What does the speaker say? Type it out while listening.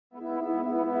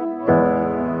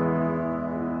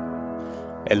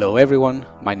Hello everyone,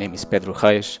 my name is Pedro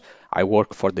Reis. I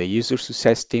work for the user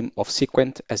success team of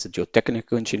Seequent as a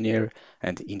geotechnical engineer,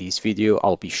 and in this video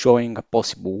I'll be showing a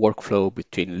possible workflow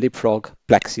between Leapfrog,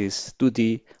 PLAXIS,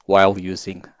 2D while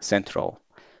using Central.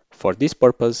 For this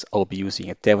purpose, I'll be using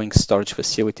a tailing storage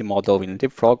facility model in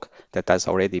Leapfrog that has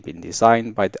already been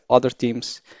designed by the other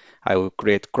teams. I will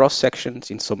create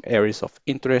cross-sections in some areas of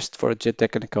interest for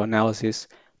geotechnical analysis,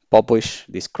 publish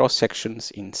these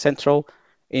cross-sections in Central,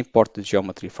 import the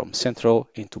geometry from Central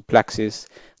into PLAXIS,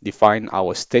 define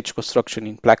our stage construction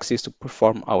in PLAXIS to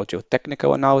perform our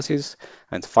geotechnical analysis,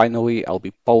 and finally I'll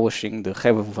be publishing the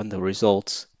relevant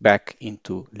results back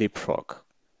into Leapfrog.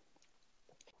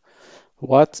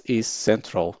 What is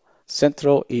Central?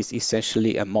 Central is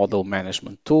essentially a model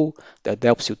management tool that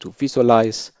helps you to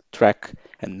visualize, track,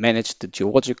 and manage the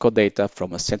geological data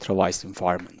from a centralized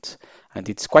environment. And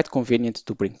it's quite convenient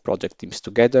to bring project teams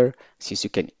together, since you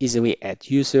can easily add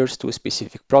users to a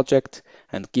specific project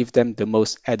and give them the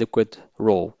most adequate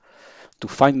role. To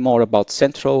find more about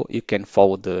Central, you can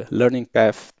follow the learning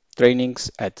path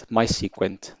trainings at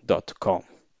mysequent.com.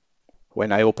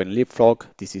 When I open Leapfrog,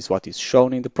 this is what is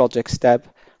shown in the Projects tab.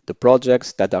 The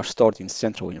projects that are stored in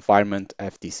Central environment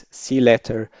have this C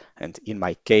letter, and in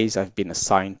my case, I've been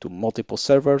assigned to multiple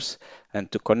servers,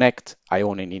 and to connect, I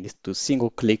only need to single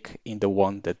click in the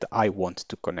one that I want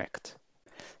to connect.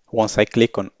 Once I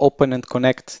click on Open and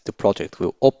Connect, the project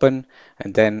will open,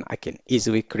 and then I can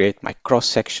easily create my cross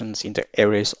sections in the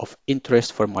areas of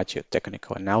interest for my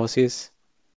geotechnical analysis.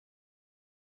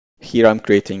 Here I'm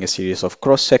creating a series of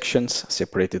cross sections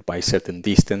separated by a certain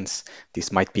distance.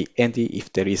 This might be handy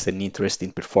if there is an interest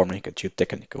in performing a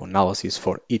geotechnical analysis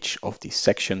for each of these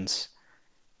sections.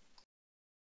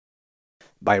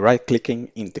 By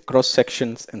right-clicking in the cross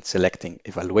sections and selecting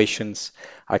Evaluations,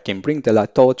 I can bring the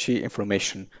lithology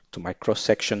information to my cross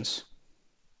sections.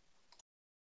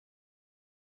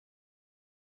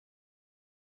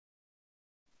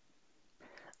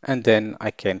 And then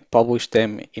I can publish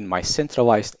them in my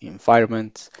centralized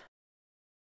environment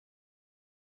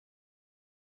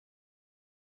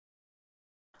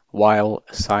while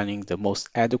assigning the most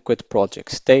adequate project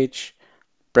stage,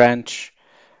 branch,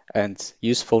 and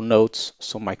useful notes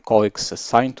so my colleagues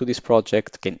assigned to this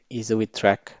project can easily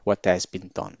track what has been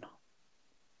done.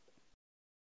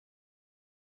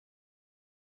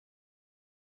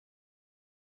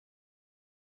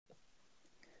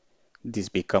 This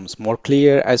becomes more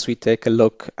clear as we take a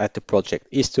look at the project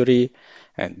history,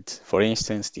 and for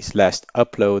instance this last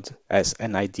upload has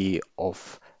an ID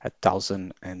of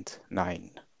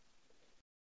 1009.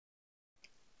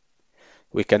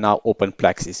 We can now open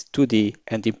PLAXIS 2D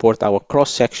and import our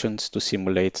cross sections to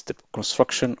simulate the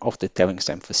construction of the tailing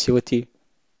dam facility.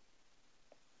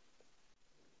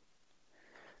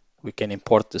 We can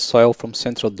import the soil from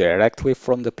Central directly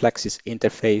from the PLAXIS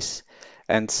interface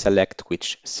and select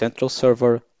which Central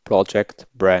server, project,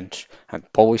 branch,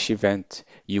 and publish event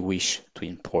you wish to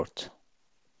import.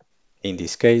 In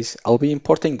this case, I'll be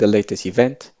importing the latest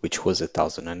event, which was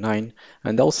 1009,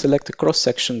 and I'll select the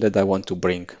cross-section that I want to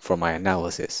bring for my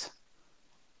analysis.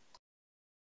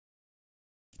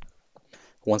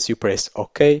 Once you press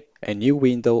OK, a new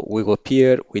window will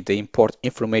appear with the import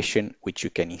information which you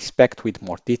can inspect with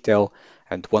more detail,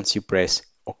 and once you press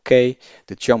OK,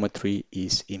 the geometry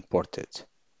is imported.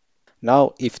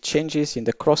 Now, if changes in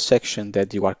the cross-section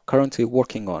that you are currently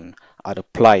working on are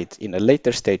applied in a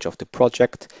later stage of the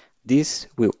project, this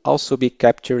will also be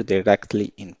captured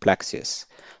directly in PLAXIS.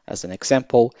 As an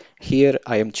example, here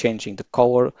I am changing the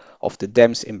color of the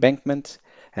dam's embankment,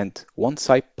 and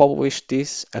once I publish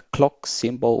this, a clock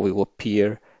symbol will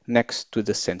appear next to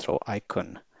the central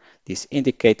icon. This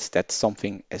indicates that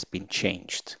something has been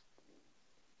changed.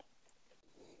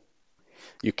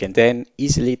 You can then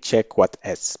easily check what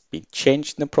has been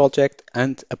changed in the project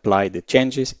and apply the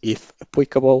changes, if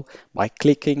applicable, by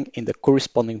clicking in the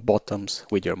corresponding buttons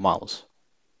with your mouse.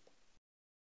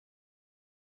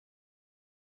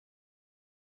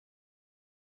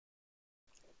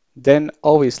 Then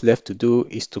all is left to do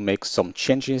is to make some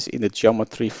changes in the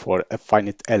geometry for a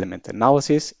finite element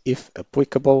analysis, if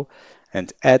applicable,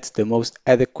 and add the most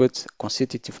adequate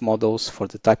constitutive models for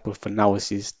the type of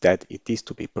analysis that it is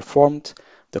to be performed,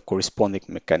 the corresponding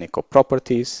mechanical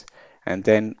properties, and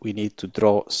then we need to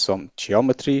draw some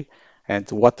geometry and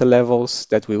water levels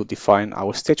that will define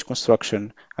our stage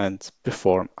construction and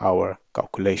perform our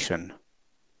calculation.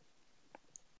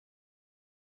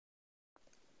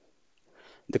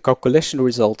 The calculation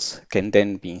results can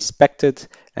then be inspected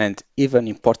and even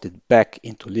imported back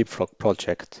into Leapfrog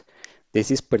project. This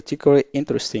is particularly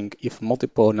interesting if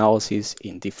multiple analyses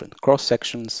in different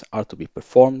cross-sections are to be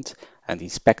performed, and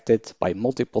inspected by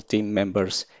multiple team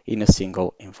members in a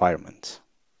single environment.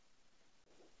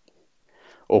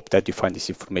 Hope that you find this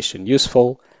information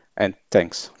useful, and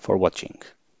thanks for watching.